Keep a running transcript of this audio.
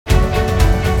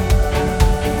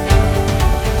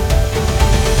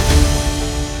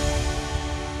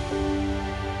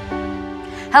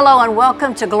Hello and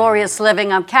welcome to Glorious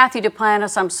Living. I'm Cathy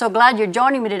Duplantis. I'm so glad you're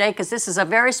joining me today because this is a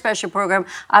very special program.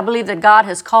 I believe that God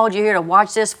has called you here to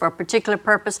watch this for a particular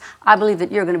purpose. I believe that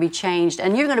you're going to be changed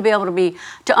and you're going to be able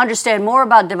to understand more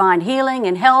about divine healing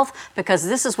and health, because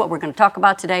this is what we're going to talk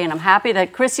about today. And I'm happy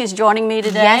that Chrissy is joining me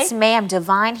today. Yes, ma'am.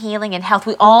 Divine healing and health.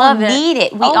 We all need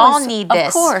it. We all need this.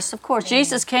 Of course, of course.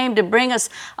 Jesus came to bring us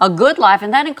a good life,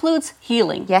 and that includes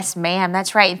healing. Yes, ma'am.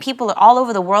 That's right. And people all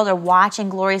over the world are watching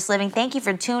Glorious Living. Thank you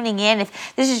for tuning in.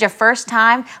 If this is your first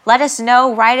time, let us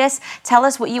know, write us, tell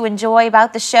us what you enjoy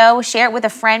about the show, share it with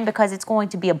a friend, because it's going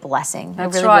to be a blessing.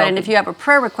 That's really right. And if you have a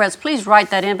prayer request, please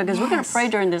write that in, because we're going to pray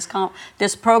during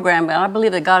this program. And I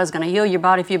believe that God is going to heal your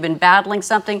body. If you've been battling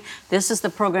something, this is the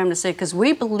program to say, because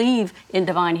we believe in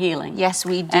divine healing. Yes,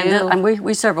 we do. And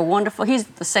we serve a wonderful, He's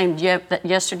the same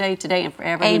yesterday, today, and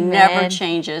forever. Amen. He never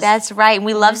changes. That's right. And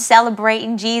we love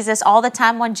celebrating Jesus all the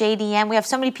time on JDM. We have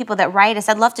so many people that write us.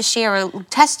 I'd love to share a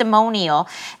testimonial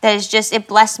that is just, it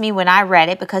blessed me when I read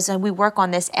it, because we work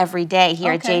on this every day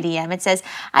here at JDM. It says,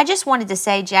 I just wanted to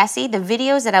say, Jesse, the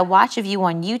videos that I watch of you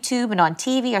on YouTube and on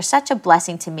TV are such a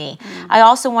blessing to me. I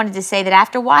also wanted to say that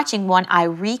after watching one, I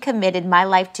recommitted my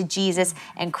life to Jesus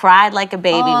and cried like a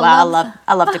baby. Well,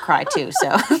 I love to cry too.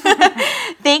 So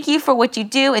thank you for what you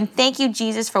do, and thank you,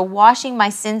 Jesus, for washing my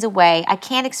sins away. I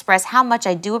can't express how much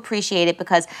I do appreciate it,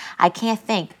 because I can't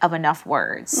think of enough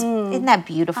words. Isn't that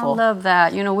beautiful? I love that.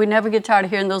 You know, we never get tired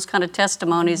of hearing those kind of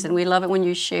testimonies, and we love it when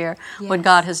you share what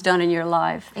God has done in your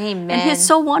life. Amen. And He's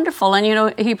so wonderful. And, you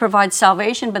know, He provides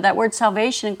salvation, but that word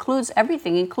salvation includes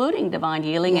everything, including divine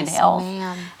healing and health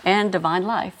and divine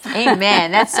life.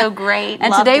 Amen. That's so great.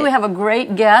 And today we have a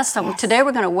great guest. Today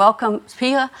we're going to welcome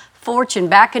Pia Fortune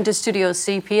back into Studio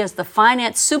C. Pia is the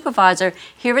finance supervisor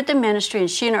here at the ministry, and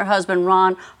she and her husband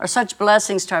Ron are such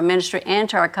blessings to our ministry and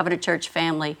to our Covenant Church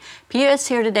family. Pia is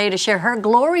here today to share her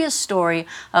glorious story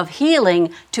of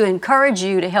healing, to encourage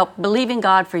you to help believe in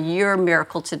God for your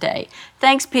miracle today.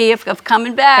 Thanks, Pia, for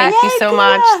coming back. Thank you so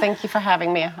much. Thank you for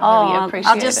having me. I really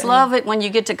appreciate it. I just love it when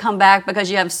you get to come back, because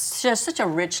you have just such a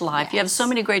rich life. Yes. You have so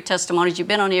many great testimonies. You've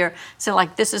been on here, so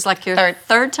like this is like your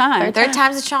third time. Third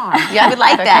time's a charm. Yeah, we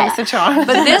like that. The charm.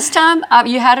 But this time,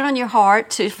 you had it on your heart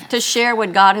to share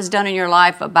what God has done in your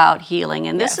life about healing.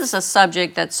 And this is a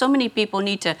subject that so many people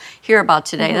need to hear about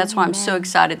today. That's why I'm so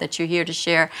excited that you're here to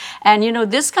share. And you know,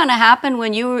 this kind of happened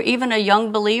when you were even a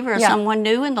young believer or someone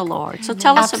new in the Lord. So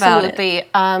tell us about it. Absolutely.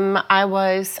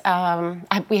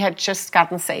 We had just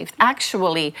gotten saved.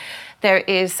 Actually, there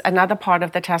is another part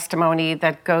of the testimony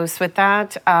that goes with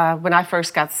that. When I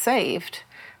first got saved,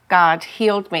 God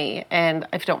healed me, and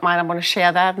if you don't mind, I'm going to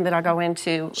share that, and then I'll go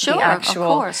into the actual. Of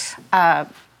course.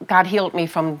 God healed me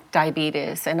from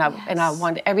diabetes, and I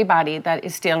want everybody that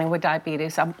is dealing with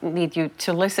diabetes, I need you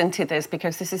to listen to this,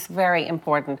 because this is very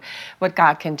important, what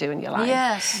God can do in your life.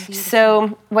 Yes.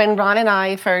 So when Ron and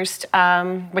I first,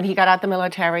 when he got out the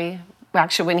military,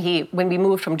 actually when we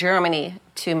moved from Germany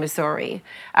to Missouri,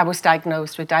 I was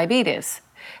diagnosed with diabetes.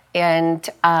 And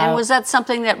was that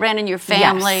something that ran in your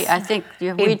family? Yes, I think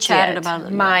we chatted about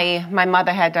it. My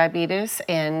mother had diabetes,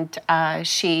 and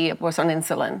she was on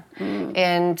insulin.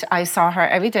 And I saw her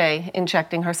every day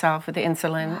injecting herself with the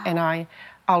insulin, and I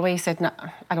always said, no,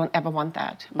 I don't ever want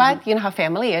that. But you know how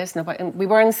family is. We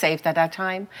weren't safe at that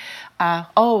time.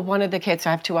 One of the kids,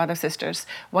 I have two other sisters,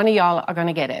 one of y'all are going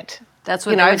to get it. That's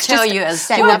what they would tell you as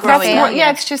you were growing up.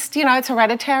 Yeah, it's just, it's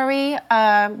hereditary.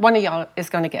 One of y'all is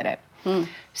going to get it.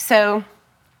 So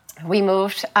we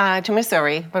moved to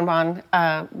Missouri when Ron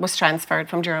was transferred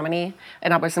from Germany,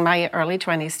 and I was in my early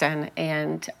 20s then,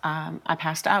 and I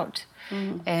passed out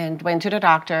and went to the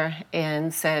doctor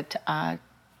and said,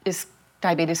 is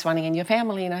diabetes running in your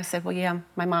family? And I said, well, yeah,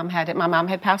 my mom had it. My mom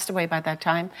had passed away by that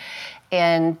time.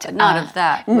 And but not of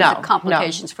that. No.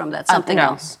 Complications from that. Something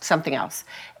else. Something else.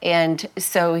 And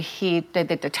so they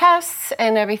did the tests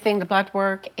and everything, the blood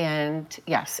work, and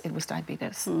yes, it was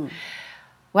diabetes.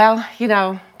 Well,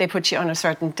 they put you on a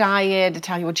certain diet, to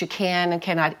tell you what you can and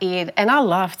cannot eat. And I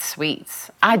loved sweets.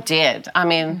 I did. I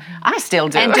mean, I still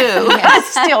do. And do. I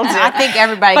still do. I think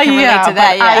everybody can relate to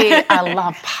that. I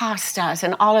love pastas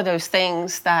and all of those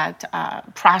things that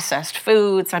processed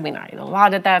foods. I mean, I ate a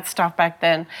lot of that stuff back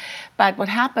then. But what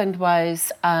happened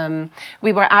was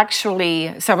we were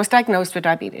actually, so I was diagnosed with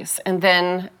diabetes. And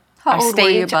then How old were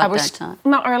you about that time?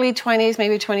 In my early 20s,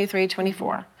 maybe 23,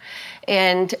 24.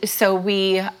 And so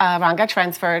Ron got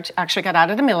transferred, actually got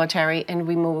out of the military, and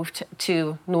we moved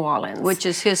to New Orleans. Which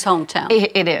is his hometown.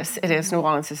 It is. New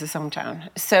Orleans is his hometown.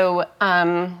 So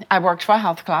I worked for a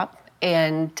health club,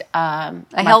 and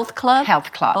A health club?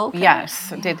 Health club, Okay.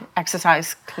 yes. Did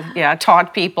exercise,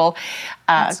 taught people,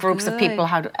 groups of good. people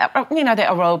how to, the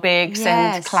aerobics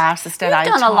and Yes. classes that I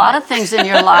You've done taught. a lot of things in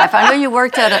your life. I know you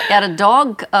worked at a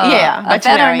dog, a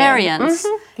veterinarian's.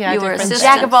 Yeah, you were different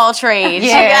assistant. Jack of all trades.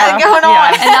 Yeah. You got it going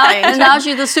on. Yes. And now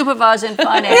you're the supervisor in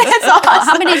finance. That's awesome.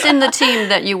 How many's in the team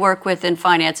that you work with in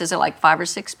finance? Is it like 5 or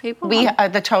 6 people?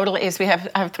 The total is I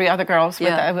have 3 other girls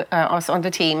Yeah. with us on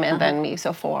the team, and then me,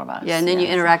 so 4 of us. Yeah, and then you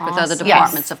interact with other Awesome.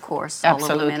 departments, of course, all over the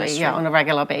Absolutely, ministry. yeah, on a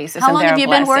regular basis. How and long they're have a you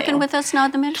been blessing. working with us now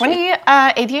at the ministry?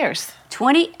 28 years.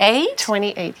 28?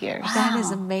 28 years. That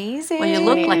is amazing. Well, you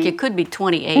look like you could be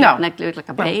 28. No. Like you look like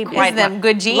a baby. quite That's them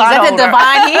good genes. lot That's the older.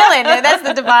 divine healing. That's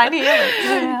the divine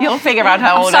healing. You'll figure out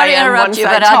how old Sorry I to am interrupt once you,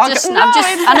 I but talk.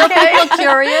 I know people are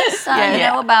curious. I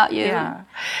Yeah. know about you. Yeah.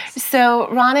 So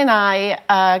Ron and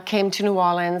I came to New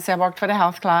Orleans. I worked for the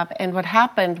health club, and what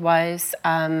happened was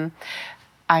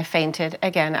I fainted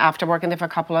again after working there for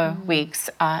a couple of weeks.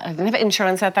 I didn't have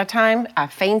insurance at that time. I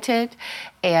fainted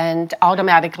and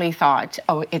automatically thought,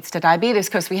 oh, it's the diabetes,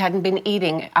 because I hadn't been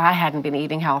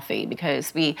eating healthy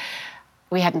because we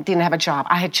didn't have a job.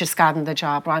 I had just gotten the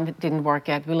job. Ron didn't work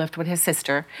yet. We lived with his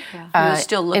sister. He was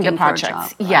still looking in the for a projects.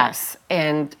 job, right? Yes,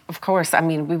 and of course,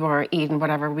 we were eating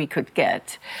whatever we could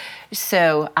get.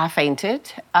 So I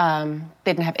fainted.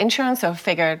 Didn't have insurance, so I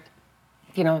figured,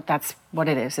 that's what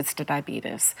it is. It's the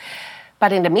diabetes.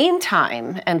 But in the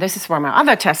meantime, and this is where my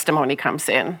other testimony comes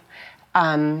in,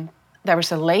 there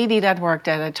was a lady that worked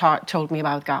at it, told me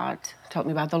about God, told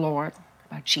me about the Lord,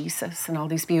 about Jesus and all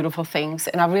these beautiful things.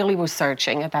 And I really was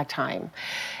searching at that time.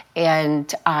 And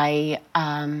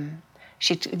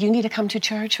you need to come to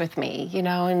church with me,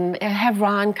 and have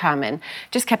Ron come, and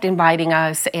just kept inviting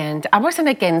us. And I wasn't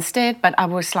against it, but I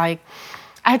was like,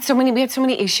 we had so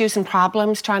many issues and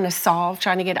problems trying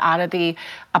to get out of the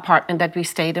apartment that we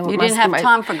stayed in. You didn't have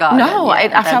time for God. No, I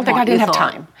felt like I didn't have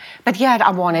thought. time. But yet I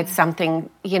wanted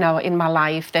something, in my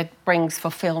life that brings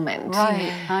fulfillment.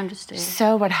 Right, I understand.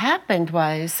 So what happened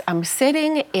was I'm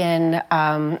sitting in,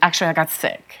 actually I got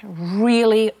sick,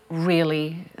 really,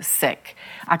 really sick.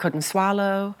 I couldn't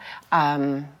swallow.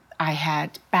 I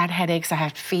had bad headaches. I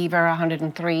had fever,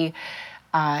 103.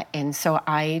 And so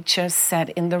I just sat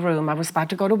in the room. I was about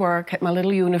to go to work, had my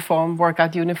little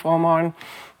workout uniform on.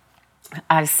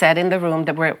 I sat in the room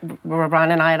where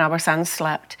Ron and I and our son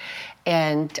slept.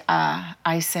 And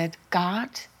I said, God,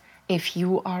 if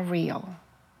you are real,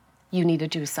 you need to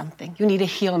do something. You need to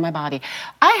heal my body.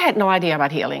 I had no idea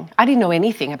about healing. I didn't know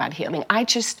anything about healing. I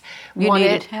just wanted...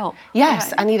 needed help.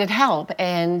 Yes, Right. I needed help.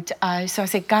 And so I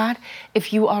said, God,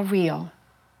 if you are real,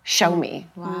 show me.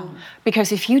 Wow.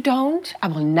 Because if you don't, I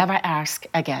will never ask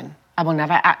again. I will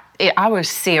never. I was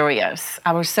serious.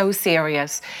 I was so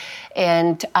serious.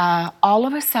 And all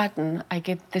of a sudden, I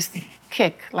get this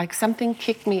kick, like something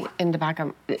kicked me in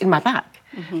my back.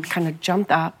 Kind of jumped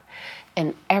up,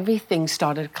 and everything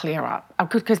started to clear up.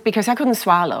 Because I couldn't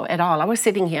swallow at all. I was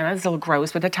sitting here, I was a little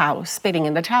gross with a towel, spitting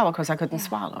in the towel because I couldn't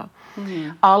swallow.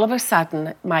 All of a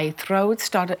sudden, my throat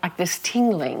started like this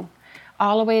tingling,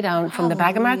 all the way down from the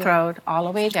back of my throat, all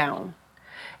the way down.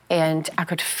 And I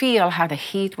could feel how the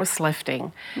heat was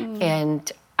lifting. And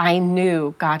I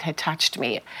knew God had touched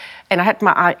me. And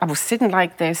I was sitting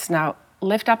like this, now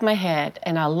lift up my head,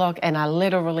 and I look, and I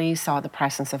literally saw the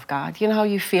presence of God. You know how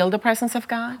you feel the presence of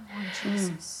God? Oh,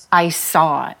 Jesus. I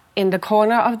saw it. In the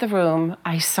corner of the room,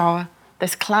 I saw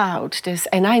this cloud,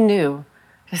 and I knew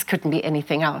this couldn't be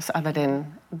anything else other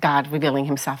than God revealing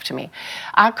himself to me.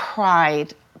 I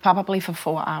cried probably for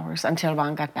 4 hours until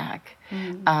Ron got back.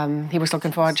 He was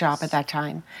looking for a job at that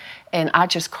time. And I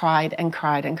just cried and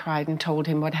cried and cried and told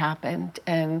him what happened.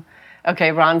 And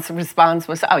Ron's response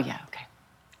was, oh yeah, okay.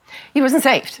 He wasn't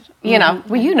saved, you know.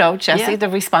 Well, you know, Jesse, the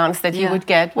response that you would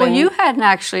get when... Well, you hadn't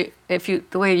actually, the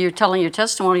way you're telling your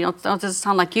testimony, it doesn't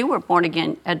sound like you were born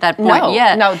again at that point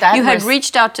yet. No, that you had was-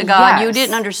 reached out to God. You Yes.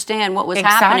 didn't understand what was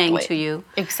happening Exactly. to you.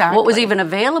 Exactly. What was even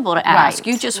available to ask. Right.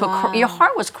 You just were, your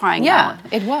heart was crying Yeah, out.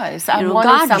 it was. I You know, wanted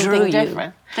God something drew you.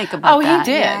 different. Think about Oh, that.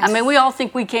 he did. I mean, we all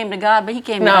think we came to God, but he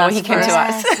came to No, us he came to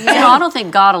first. us. You know, I don't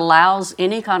think God allows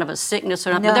any kind of a sickness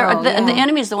or nothing. No, the yeah.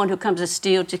 enemy is the one who comes to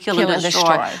steal, to kill, Kill and and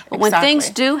destroy. destroy. But when Exactly. things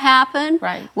do happen,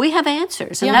 Right. we have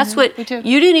answers. And Yeah, that's what, we do.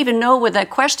 you didn't even know what that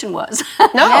question was.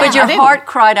 No, But your I didn't. heart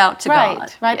cried out to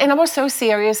God. Right. And I was so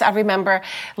serious. I remember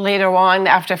later on,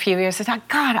 after a few years, I thought,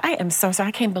 God, I am so sorry.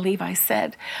 I can't believe I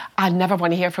said, I never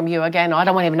want to hear from you again, or I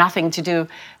don't want to have nothing to do,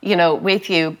 you know, with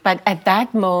you. But at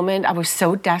that moment, I was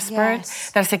so desperate Yes.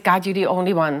 that I said, God, you're the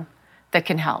only one that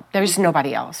can help. There is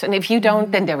nobody else. And if you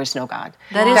don't, then there is no God.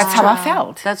 That is That's how I true.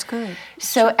 felt. That's good.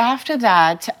 So after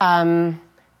that,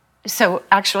 So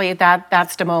actually,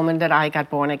 that's the moment that I got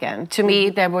born again. To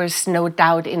me, there was no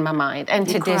doubt in my mind, and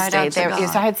to this cried day, out to there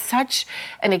is. God. I had such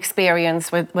an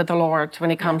experience with the Lord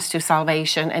when it comes to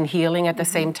salvation and healing at the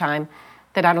same time,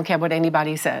 that I don't care what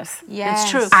anybody says. Yes.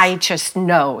 It's true. I just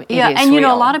know it Yeah, is and you know,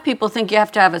 a real. lot of people think you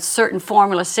have to have a certain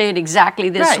formula, say it exactly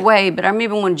this Right. way. But I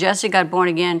remember when Jesse got born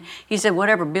again, he said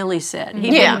whatever Billy said.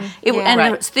 He Yeah. didn't. It, Yeah. And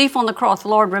Right. the thief on the cross,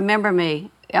 Lord, remember me.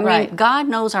 I mean, Right. God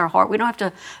knows our heart. We don't have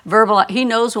to verbalize. He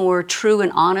knows when we're true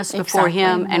and honest before Exactly.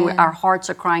 Him, and our hearts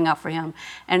are crying out for Him.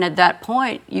 And at that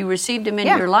point, you received Him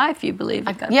into Yeah. your life. You believe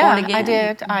you got born Yeah, again. I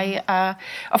did.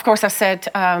 Of course, I said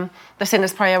the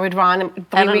sinner's prayer with Ron At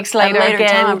 3 a- weeks at a later later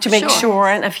again time, to make sure. sure,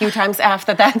 and a few times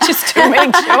after that just to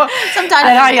make sure. Sometimes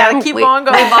that you just gotta keep on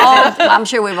going. We've all, I'm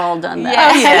sure we've all done that.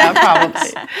 Yeah,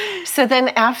 probably. So then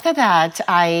after that,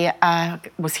 I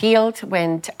was healed,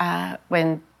 went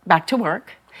back to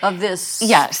work. Of this.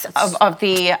 Yes, of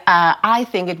the, I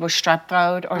think it was strep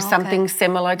throat or something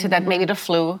similar to that, maybe the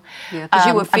flu. Yeah, 'cause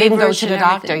you were I didn't go feverish to the and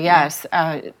doctor, everything, yes.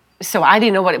 So I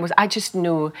didn't know what it was. I just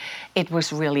knew it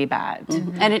was really bad.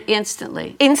 And it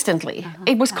instantly. Instantly,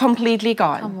 it was completely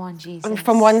gone. Come on, Jesus.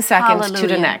 From 1 second to the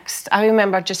Hallelujah. next. I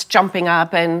remember just jumping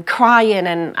up and crying,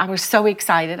 and I was so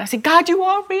excited. I said, God, you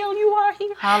are real, you are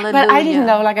here. But I Hallelujah. didn't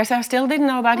know, like I said, I still didn't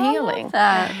know about healing.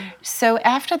 That. So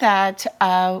after that,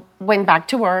 went back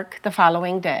to work the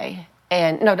following day,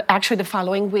 and no, actually the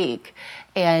following week,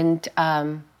 and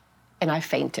I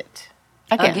fainted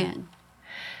Again.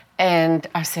 And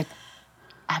I said,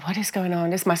 what is going on?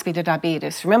 This must be the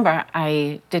diabetes. Remember,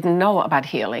 I didn't know about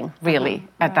healing, really,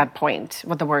 at that point,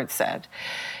 what the word said.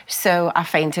 So I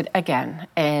fainted again.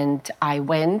 And I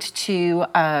went to,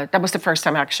 that was the first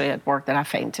time actually at work that I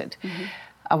fainted.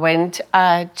 I went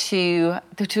to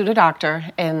the doctor,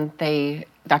 and I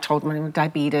told them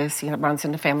diabetes, it runs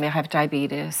in the family, I have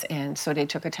diabetes. And so they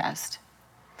took a test.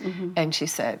 And she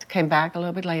said, came back a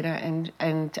little bit later,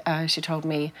 and she told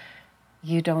me,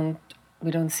 we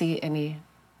don't see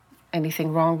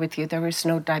anything wrong with you. There is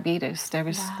no diabetes. There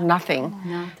is nothing.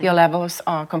 Your levels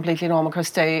are completely normal.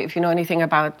 Because if you know anything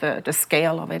about the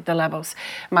scale of it, the levels,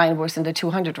 mine was in the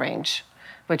 200 range,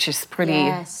 which is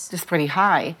pretty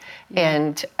high.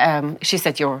 And she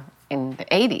said, you're in the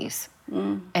 80s.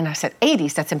 And I said,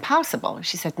 80s, that's impossible.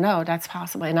 She said, no, that's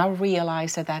possible. And I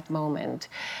realized at that moment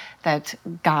that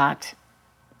God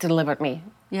delivered me.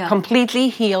 Yeah. Completely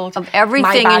healed Of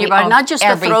everything my in your body, of not just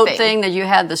the throat everything. thing that you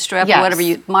had, the strep or Yes. whatever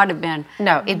you might have been.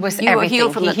 No, it was You were everything.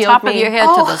 healed from He the healed top of me your head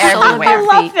to the sole of everywhere. your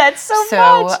feet. I love that so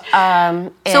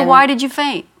much. So and why did you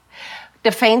faint?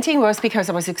 the fainting was because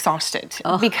I was exhausted.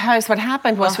 Because what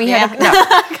happened was we had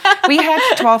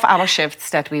 12-hour shifts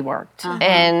that we worked,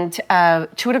 and 2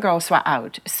 of the girls were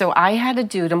out. So I had to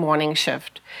do the morning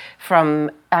shift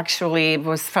it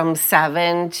was from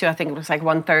 7 to I think it was like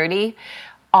 1:30.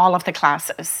 All of the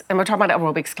classes, and we're talking about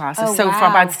aerobics classes. Oh, so for wow.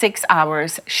 about 6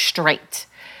 hours straight,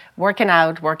 working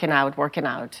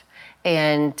out.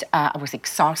 And I was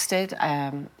exhausted.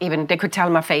 Even they could tell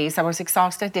my face I was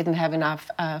exhausted. Didn't have enough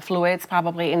fluids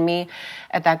probably in me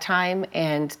at that time,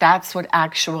 and that's what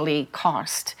actually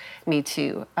caused me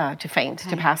to faint,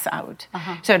 to pass out.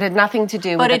 So it had nothing to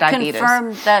do But with it the diabetes.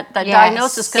 confirmed that Yes.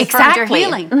 diagnosis confirmed your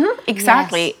healing.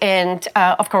 Exactly. Yes. And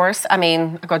of course, I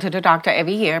mean, I go to the doctor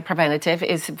every year. Preventative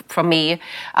is, for me,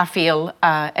 I feel,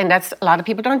 and that's, a lot of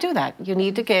people don't do that. You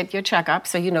need to get your checkup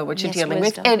so you know what you're Yes, dealing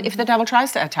wisdom. with. And if the devil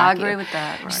tries to attack I you. agree with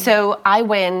that. Right. So I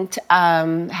went,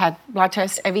 had blood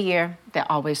tests every year. They're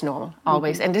always normal,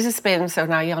 always. And this has been, so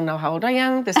now y'all know how old I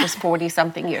am. This was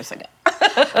 40-something years ago.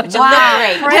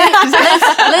 Wow.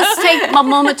 Let's take a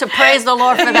moment to praise the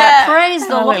Lord for that. Praise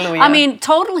the Lord. Hallelujah. I mean,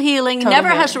 total healing never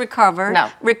has healing. recovered. No.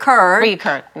 Recurred.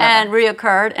 Reoccurred, never. And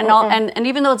reoccurred. And, and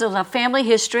even though there's a family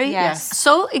history, Yes.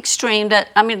 so extreme that,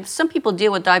 I mean, some people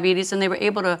deal with diabetes and they were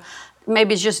able to,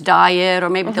 maybe it's just diet or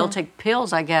maybe they'll take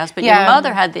pills, I guess. But your Yeah.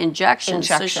 mother had the injections.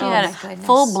 So she Injections. had Oh, it my goodness.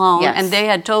 full blown. Yes. And they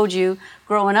had told you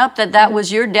growing up that was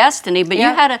your destiny. But you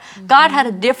had God had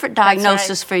a different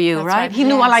diagnosis for you, That's right? He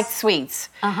knew I Yes. liked sweets.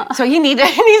 So he needed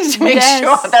to make Yes.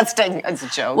 sure that's a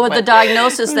joke. Well, but the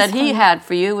diagnosis that he had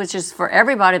for you, which is for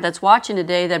everybody that's watching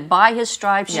today, that by his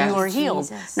stripes Yes. you are healed.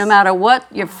 Jesus. No matter what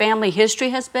your family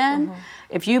history has been,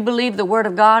 if you believe the word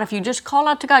of God, if you just call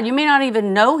out to God, you may not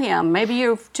even know him. Maybe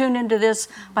you're tuned into this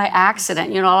by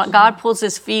accident. You know, God pulls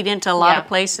his feet into a lot of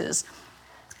places.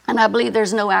 And I believe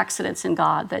there's no accidents in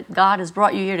God, that God has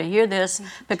brought you here to hear this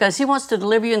because he wants to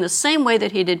deliver you in the same way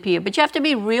that he did Pia. But you have to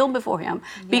be real before him,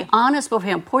 be honest before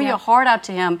him, pour your heart out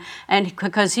to him, and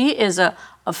because he is a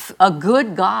a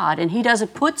good God, and he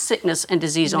doesn't put sickness and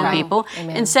disease on people.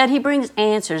 Amen. Instead, he brings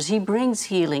answers. He brings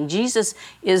healing. Jesus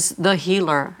is the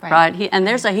healer, right? And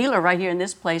there's a healer right here in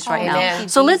this place right now.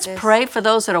 So let's pray for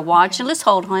those that are watching. Let's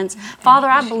hold hands. Father,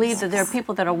 I believe that there are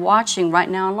people that are watching right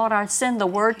now, and Lord, I send the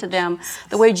word to them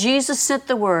the way Jesus sent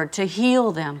the word to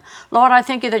heal them. Lord, I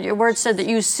thank you that your word said that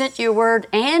you sent your word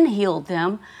and healed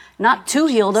them. Not to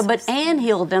heal them, but and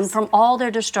heal them from all their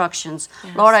destructions.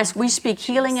 Lord, we speak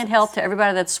healing and health to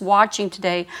everybody that's watching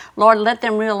today. Lord, let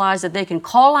them realize that they can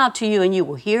call out to you and you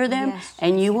will hear them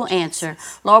and you will answer.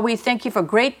 Lord, we thank you for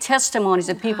great testimonies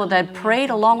of people that prayed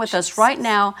along with us right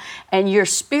now, and your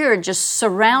spirit just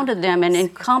surrounded them and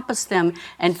encompassed them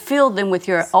and filled them with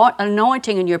your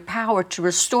anointing and your power to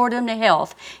restore them to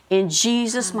health. In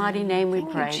Jesus' mighty name we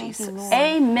pray.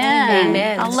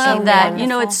 Amen. I love that. You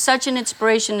know, it's such an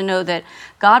inspiration to know that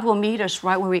God will meet us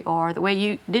right where we are. The way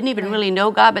you didn't even really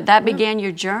know God, but that began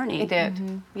your journey. It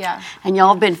did. Yeah. And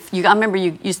y'all been. I remember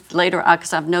you later,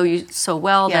 because I know you so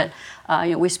well that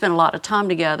we spent a lot of time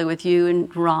together with you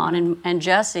and Ron and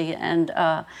Jesse, and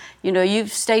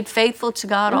you've stayed faithful to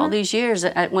God all these years.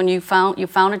 When you found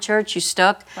a church, you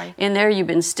stuck in there. You've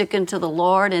been sticking to the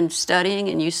Lord and studying,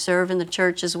 and you serve in the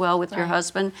church as well with your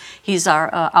husband. He's our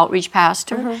outreach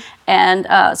pastor,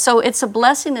 and so it's a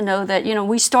blessing to know that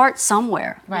we start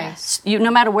somewhere. Right. No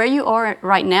matter where you are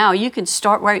right now, you can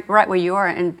start right where you are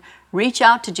and reach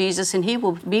out to Jesus, and he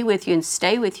will be with you and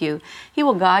stay with you. He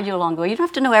will guide you along the way. You don't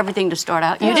have to know everything to start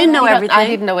out. You didn't know everything. I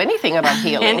didn't know anything about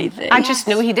healing. Anything. I just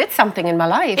knew he did something in my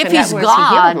life. If and he's that was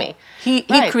God, he healed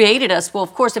me. He created us. Well,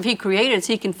 of course, if he created us,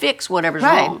 he can fix whatever's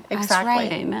wrong. Exactly. That's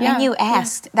right. Amen. And you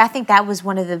asked. I think that was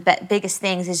one of the biggest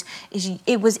things is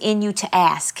it was in you to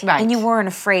ask. Right. And you weren't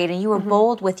afraid, and you were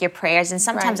bold with your prayers. And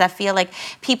sometimes I feel like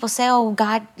people say, oh,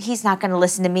 God, he's not going to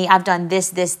listen to me. I've done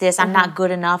this. I'm not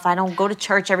good enough. I don't go to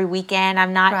church every weekend.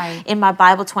 I'm not in my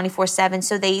Bible 24/7.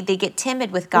 So they get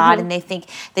timid with God, and they think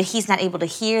that he's not able to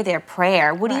hear their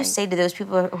prayer. What do you say to those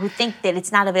people who think that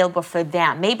it's not available for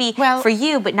them? Maybe for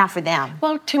you, but not for them.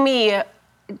 Well, to me,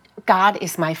 God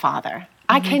is my father.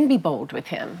 I can be bold with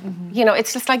him.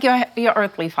 It's just like your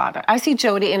earthly father. I see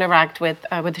Jody interact with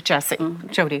Jesse,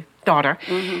 Jody, daughter,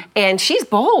 and she's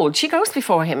bold. She goes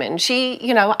before him, and she,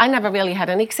 I never really had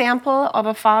an example of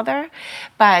a father,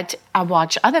 but I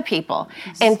watch other people.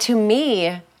 And to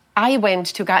me, I went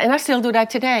to God, and I still do that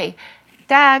today.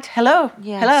 Dad, hello,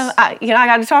 hello, I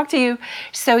got to talk to you.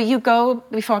 So you go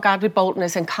before God with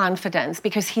boldness and confidence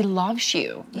because he loves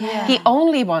you. Yeah. He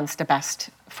only wants the best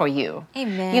for you.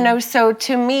 Amen. So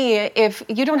to me, if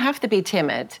you don't have to be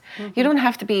timid, you don't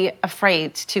have to be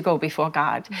afraid to go before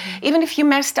God. Even if you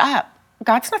messed up,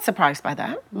 God's not surprised by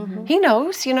that. He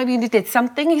knows, you did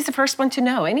something, he's the first one to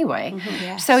know anyway.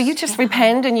 So you just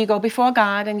repent and you go before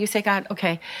God and you say, God,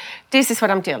 okay, this is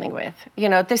what I'm dealing with.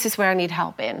 This is where I need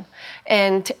help in.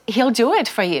 And he'll do it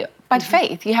for you. But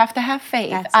faith, you have to have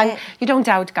faith. That's it. You don't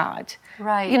doubt God.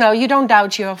 Right. You don't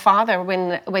doubt your father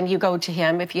when you go to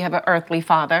him, if you have an earthly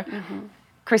father.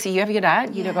 Chrissy, you have your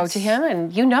dad, you go to him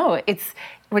and it's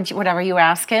whatever you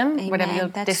ask him, whatever you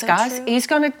discuss, he's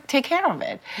going to take care of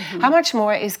it. How much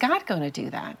more is God going to do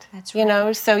that? That's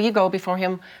right. So you go before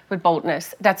him with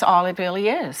boldness. That's all it really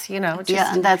is,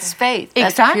 and that's faith.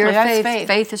 That's Exactly, pure that's faith. faith.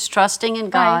 Faith is trusting in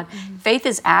God. Faith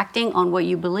is acting on what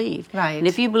you believe. Right. And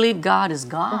if you believe God is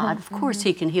God, of course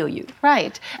he can heal you.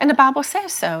 Right. And the Bible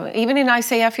says so. Even in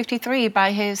Isaiah 53,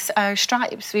 by his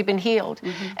stripes, we've been healed.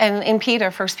 And in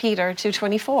 1 Peter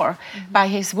 2:24, by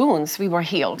his wounds, we were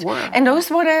healed. And those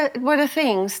were the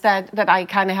things that I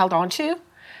kind of held on to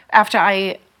after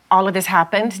all of this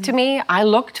happened to me. I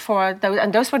looked for those,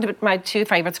 and those were my two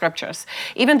favorite scriptures.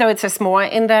 Even though it says more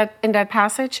in that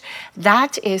passage,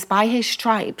 that is by his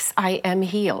stripes I am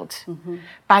healed.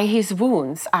 By his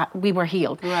wounds we were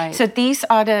healed. Right. So these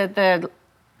are the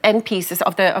end pieces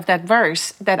of that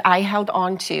verse that I held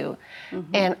on to,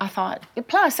 and I thought.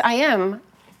 Plus, I am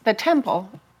the temple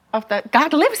of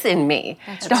God lives in me.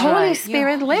 The Holy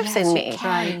Spirit lives in me.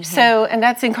 Right. So, and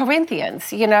that's in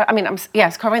Corinthians,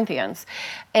 Corinthians.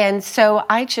 And so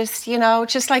I just,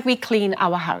 just like we clean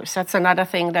our house. That's another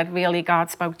thing that really God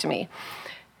spoke to me.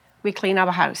 We clean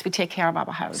our house. We take care of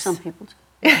our house. Some people do.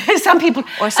 Some people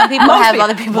have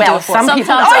other people do it for some them.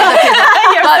 people.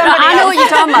 I know what you're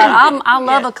talking about. I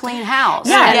love a clean house.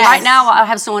 Yes. And right now I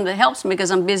have someone that helps me because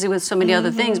I'm busy with so many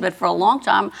other things. But for a long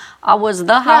time, I was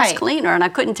the house cleaner, and I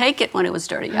couldn't take it when it was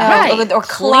dirty. Or Clean that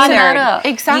cluttered. up.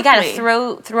 Exactly. You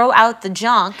got to throw out the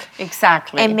junk.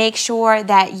 Exactly. And make sure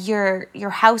that your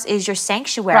house is your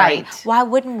sanctuary. Right. Why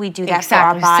wouldn't we do that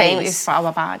Exactly. for our bodies? Same is for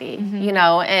our body,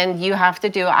 and you have to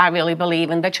do, I really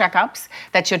believe in the checkups,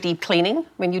 that you're deep cleaning.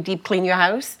 when you deep clean your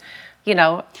house, you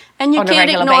know, and you on a can't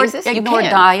regular ignore basis. ignore You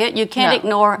can't. diet. You can't No.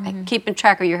 ignore keeping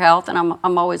track of your health. And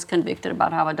I'm always convicted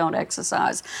about how I don't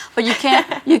exercise. But you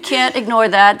can't ignure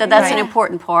that. That's an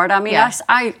important part. I mean,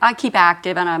 I keep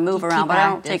active and I move around, but I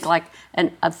don't take like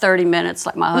 30 minutes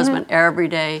like my husband every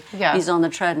day. Yeah. He's on the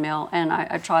treadmill, and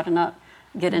I try to not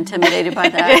get intimidated by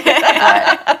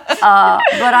that.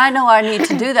 But I know I need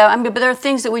to do that. I mean, but there are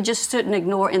things that we just shouldn't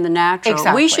ignore in the natural.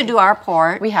 Exactly. We should do our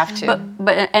part. We have to.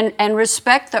 But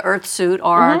respect the earth suit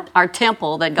or our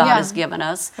temple that God has given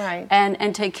us, Right.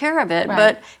 and take care of it. Right.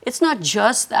 But it's not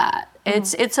just that.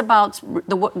 It's about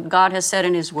what God has said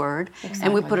in His Word,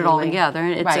 and we put it all together.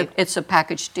 And it's a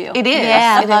package deal. It is.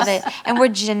 Yeah, I love is. it. And we're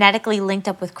genetically linked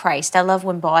up with Christ. I love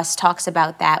when Boss talks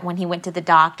about that. When he went to the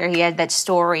doctor, he had that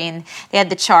story, and they had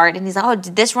the chart, and he's like, "Oh,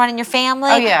 did this run in your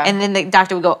family?" Oh, yeah. And then the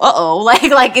doctor would go, "Uh-oh,"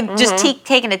 like just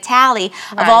taking a tally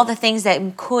of all the things that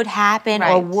could happen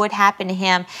or would happen to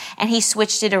him. And he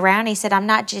switched it around. He said, "I'm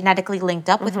not genetically linked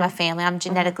up with my family. I'm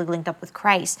genetically linked up with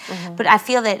Christ." But I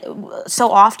feel that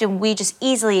so often we just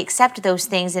easily accept those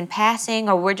things in passing,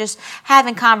 or we're just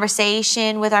having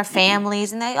conversation with our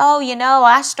families, and they, "Oh, you know,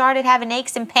 I started having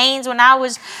aches and pains when I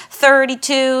was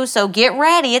 32, so get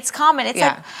ready, it's coming." It's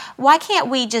like, why can't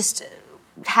we just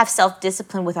have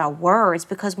self-discipline with our words,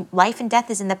 because life and death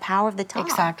is in the power of the tongue.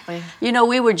 Exactly. You know,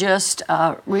 we were just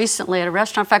recently at a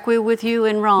restaurant. In fact, we were with you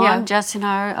and Ron, Jesse and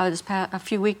I,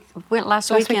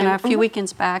 last weekend, a few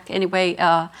weekends back. Anyway,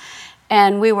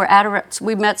 and we were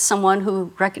we met someone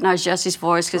who recognized Jesse's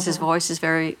voice, because his voice is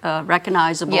very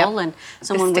recognizable. And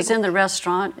someone was in the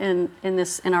restaurant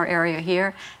in our area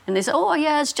here, and they said, "Oh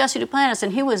yeah, it's Jesse Duplantis,"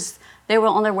 and they were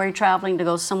on their way traveling to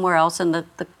go somewhere else, and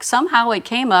somehow it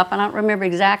came up, and I don't remember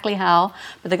exactly how,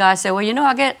 but the guy said, "Well, you know,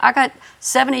 I got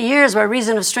 70 years by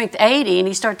reason of strength 80," and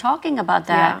he started talking about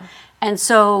that. Yeah. And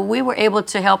so we were able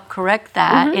to help correct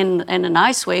that in a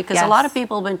nice way, because a lot of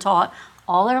people have been taught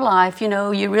all their life, you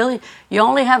know, you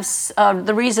only have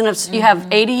the reason of, you have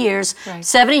 80 years,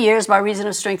 70 years by reason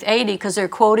of strength 80, because they're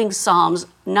quoting Psalms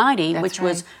 90, which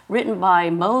was written by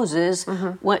Moses,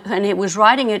 and it was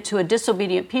writing it to a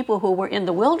disobedient people who were in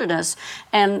the wilderness,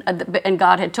 and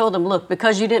God had told them, "Look,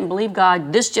 because you didn't believe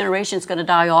God, this generation is going to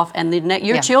die off, and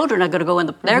your children are going to go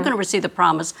they're going to receive the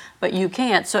promise, but you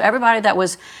can't." So everybody that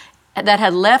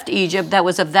had left Egypt, that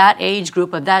was of that age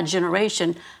group, of that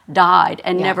generation, died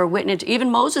and never went into.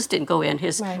 Even Moses didn't go in.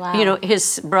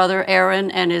 His brother Aaron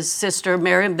and his sister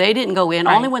Miriam, they didn't go in.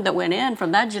 Only one that went in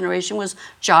from that generation was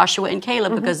Joshua and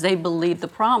Caleb, because they believed the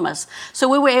promise. So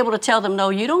we were able to tell them, "No,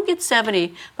 you don't get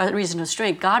 70 by the reason of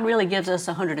strength. God really gives us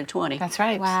 120. That's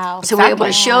right. Wow. So we're able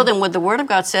to show them what the Word of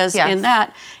God says in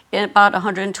that, in about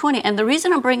 120. And the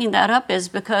reason I'm bringing that up is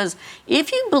because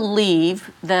if you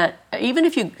believe that, even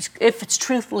if it's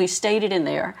truthfully stated in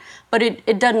there, but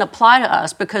it doesn't apply to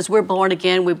us because we're born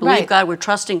again, we believe God, we're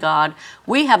trusting God,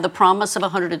 we have the promise of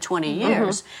 120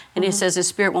 years. And He says His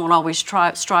Spirit won't always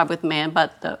strive with man,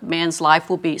 but the man's life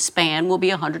will be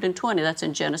 120. That's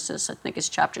in Genesis, I think it's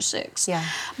chapter 6. Yeah.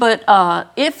 But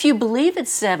if you believe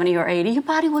it's 70 or 80, your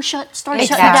body will start shutting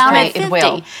down at 50. It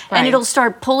will. And it'll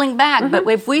start pulling back. But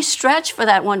if we stretch for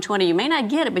that 120, you may not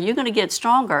get it, but you're going to get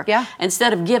stronger. Yeah.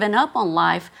 Instead of giving up on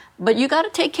life. But you got to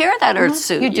take care of that earth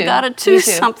suit. You got to do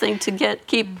something to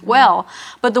keep well.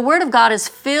 But the Word of God is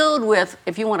filled with,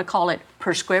 if you want to call it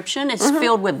prescription, it's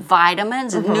filled with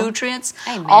vitamins and nutrients,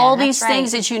 all these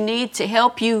things that you need to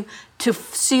help you to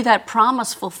see that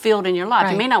promise fulfilled in your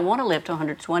life. You may not want to live to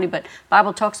 120, but the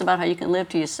Bible talks about how you can live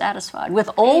till you're satisfied.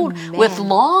 With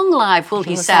long life will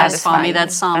He satisfy me.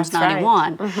 That's Psalms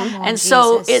 91. And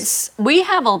so we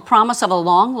have a promise of a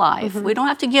long life. We don't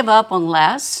have to give up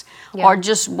unless, or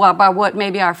just by what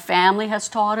maybe our family has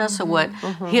taught us, or what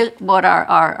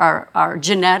our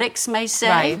genetics may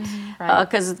say.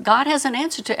 Because God has an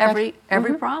answer to every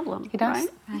problem. He does. Right?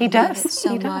 He does.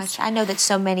 So much. I know that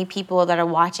so many people that are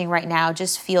watching right now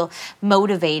just feel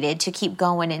motivated to keep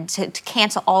going and to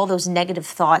cancel all those negative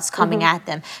thoughts coming at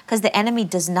them, because the enemy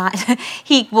does not.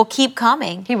 He will keep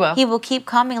coming. He will. He will keep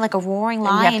coming like a roaring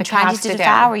lion, trying to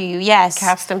devour you. Yes.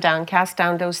 Cast them down. Cast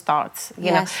down those thoughts.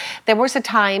 You know, there was a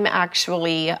time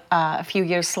actually a few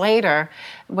years later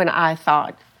when I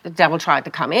thought the devil tried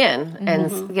to come in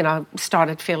and,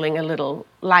 started feeling a little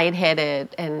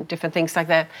lightheaded and different things like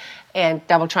that. And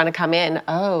devil trying to come in,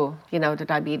 the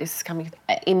diabetes is coming.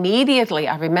 Immediately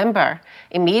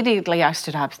I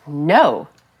stood up, no,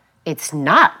 it's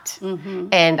not.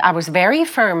 And I was very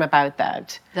firm about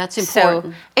that. That's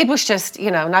important. So it was just,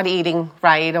 not eating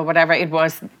right or whatever it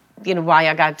was, why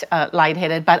I got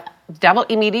lightheaded. But the devil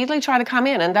immediately try to come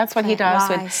in, and that's what he does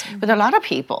Lies. with a lot of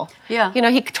people. Yeah. You know,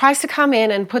 he tries to come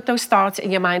in and put those thoughts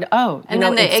in your mind. Oh, And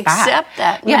then they it's bad. accept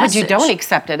that Yeah, but you message. don't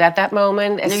accept it at that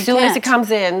moment. As You soon as it can't.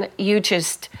 comes in, you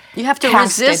just You have to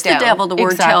cast it resist the down. devil, the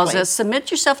word tells Exactly. us. Submit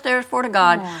yourself therefore to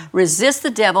God. Resist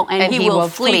the devil, and he will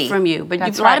flee from you. But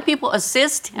That's a lot right. of people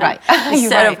assist him Right. You're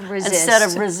instead, right. of, instead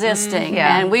of resisting.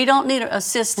 Yeah. And we don't need to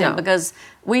assist him No. because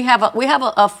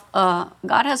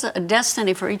God has a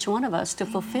destiny for each one of us to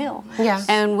fulfill. Yeah.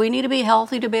 And we need to be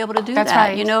healthy to be able to do That's that.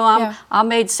 right. You know, Yeah. I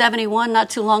made 71 not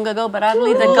too long ago, but I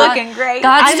believe that Looking great.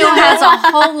 God I still know. has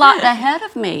a whole lot ahead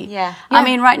of me. Yeah. I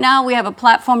mean, right now we have a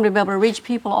platform to be able to reach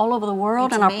people all over the world,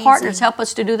 It's and our amazing. partners help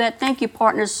us to do that. Thank you,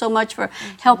 partners, so much for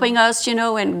helping us, you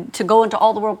know, and to go into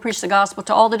all the world, preach the gospel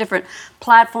to all the different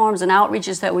platforms and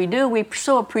outreaches that we do. We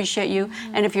so appreciate you.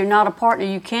 And if you're not a partner,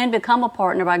 you can become a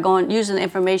partner by using the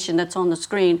information that's on the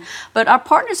screen. But our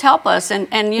partners help us, and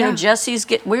you know, Yeah. Jesse's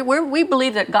we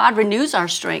believe that God renews our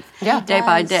strength Yeah. day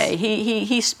by does. day.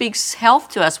 He speaks health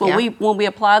to us Yeah. when we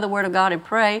apply the Word of God and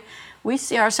pray. We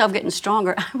see ourselves getting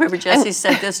stronger. I remember Jesse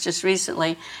said this just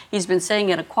recently. He's been saying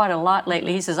it quite a lot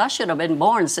lately. He says, I should have been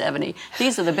born 70.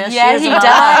 These are the best Yeah, years he of my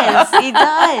life. does. He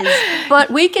does.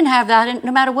 But we can have that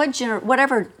no matter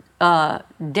whatever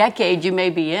decade you may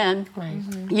be in,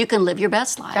 you can live your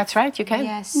best life. That's right, you can.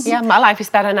 Yes. Yeah, my life is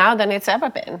better now than it's ever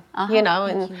been. You know,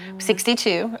 and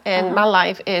 62, and my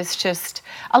life is just,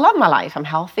 I love my life. I'm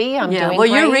healthy, I'm Yeah, doing well,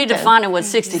 great. you're and- redefining what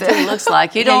 62 looks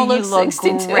like. You don't look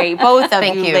 62. great. Both of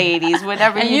Thank you, you. ladies.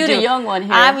 Whatever And you you're do. the young one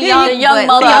here. I'm You're young, the young but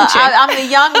mother. look, I'm the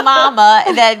young mama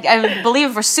that I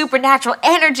believe for supernatural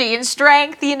energy and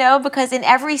strength. You know, because in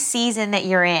every season that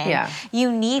you're in, Yeah.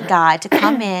 you need God to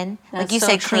come in, like That's you so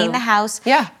said, clean true. the house,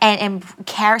 Yeah. and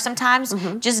carry. Sometimes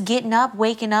just getting up,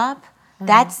 waking up.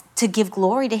 That's to give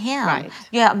glory to Him. Right.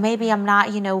 Yeah, maybe I'm not,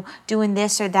 doing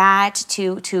this or that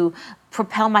to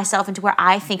propel myself into where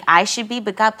I think I should be,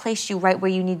 but God placed you right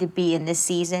where you need to be in this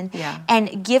season. Yeah.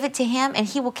 And give it to Him, and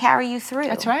He will carry you through.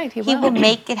 That's right, He He will. will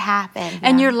make it happen.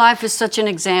 And your life is such an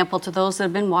example to those that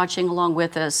have been watching along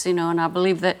with us, you know, and I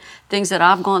believe that things that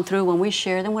I've gone through, when we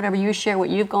share them, whatever you share, what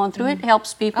you've gone through, it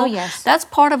helps people. Oh, yes. That's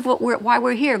part of why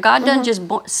we're here. God doesn't just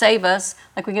save us,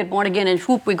 like we get born again and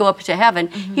whoop, we go up to heaven.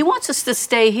 He wants us to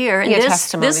stay here in Be a this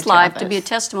testimony to life, to be a others.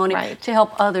 testimony, Right. to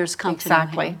help others come to know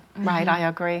Exactly. Him. Right, I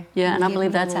agree. Yeah, and I Give believe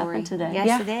Him that's glory. happened today. Yes,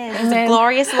 Yeah. it is. It's a Amen.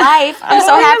 glorious life. I'm so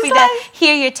Glorious happy to life.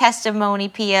 hear your testimony,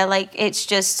 Pia. Like, it's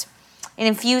just, it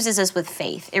infuses us with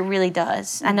faith. It really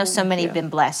does. I know so many have been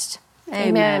blessed.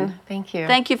 Amen. Thank you.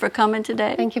 Thank you for coming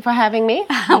today. Thank you for having me.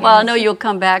 Well, I know you'll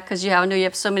come back because I know you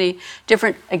have so many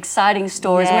different exciting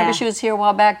stories. Yeah. Remember she was here a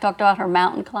while back, talked about her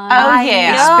mountain climbing Oh,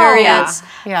 yeah. experience.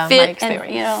 Yeah, my Fit experience.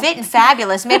 And, you know, Fit and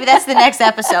fabulous. Maybe that's the next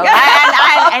episode.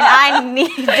 I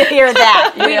need to hear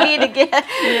that. We need to get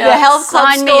the health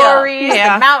club Sign me up. stories,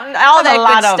 Yeah. the mountain, all that a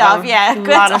lot good of stuff. them. Yeah, a good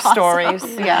lot of awesome. stories.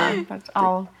 Yeah, but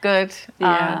all good.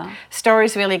 Yeah.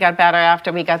 Stories really got better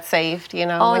after we got saved. You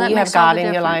know, Oh, when that you have makes all God the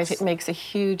in your life, difference. it makes a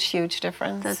huge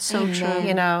difference. that's so true.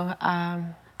 You know,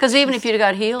 Because even if you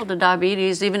got healed of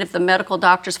diabetes, even if the medical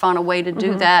doctors found a way to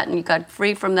do that and you got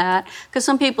free from that, because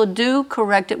some people do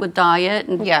correct it with diet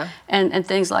and, Yeah. and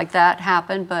things like that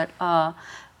happen, but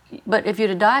if you'd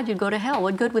have died, you'd go to hell.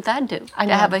 What good would that do? I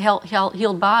To know. have a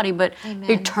healed body, but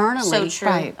eternally So true.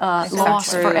 Right. lost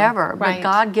Exactly. forever. But Right.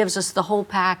 God gives us the whole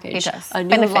package. He does. A new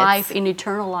Benefits. life, an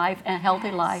eternal life, and a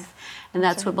healthy life. And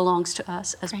that's what belongs to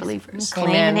us as believers.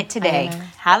 Claiming Amen. it today. Amen.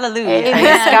 Hallelujah.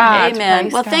 Praise God. Amen.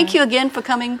 Praise Well, thank God. you again for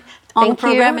coming on Thank the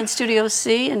program you. in Studio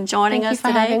C and joining Thank you us for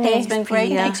today. having me. It's been great.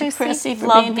 Pia. Thank you, Chrissy, for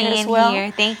Love being being here as well.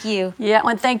 here. Thank you. Yeah,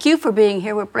 and thank you for being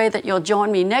here. We pray that you'll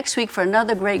join me next week for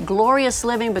another great, glorious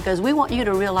living because we want you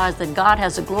to realize that God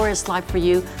has a glorious life for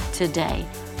you today.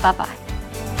 Bye-bye.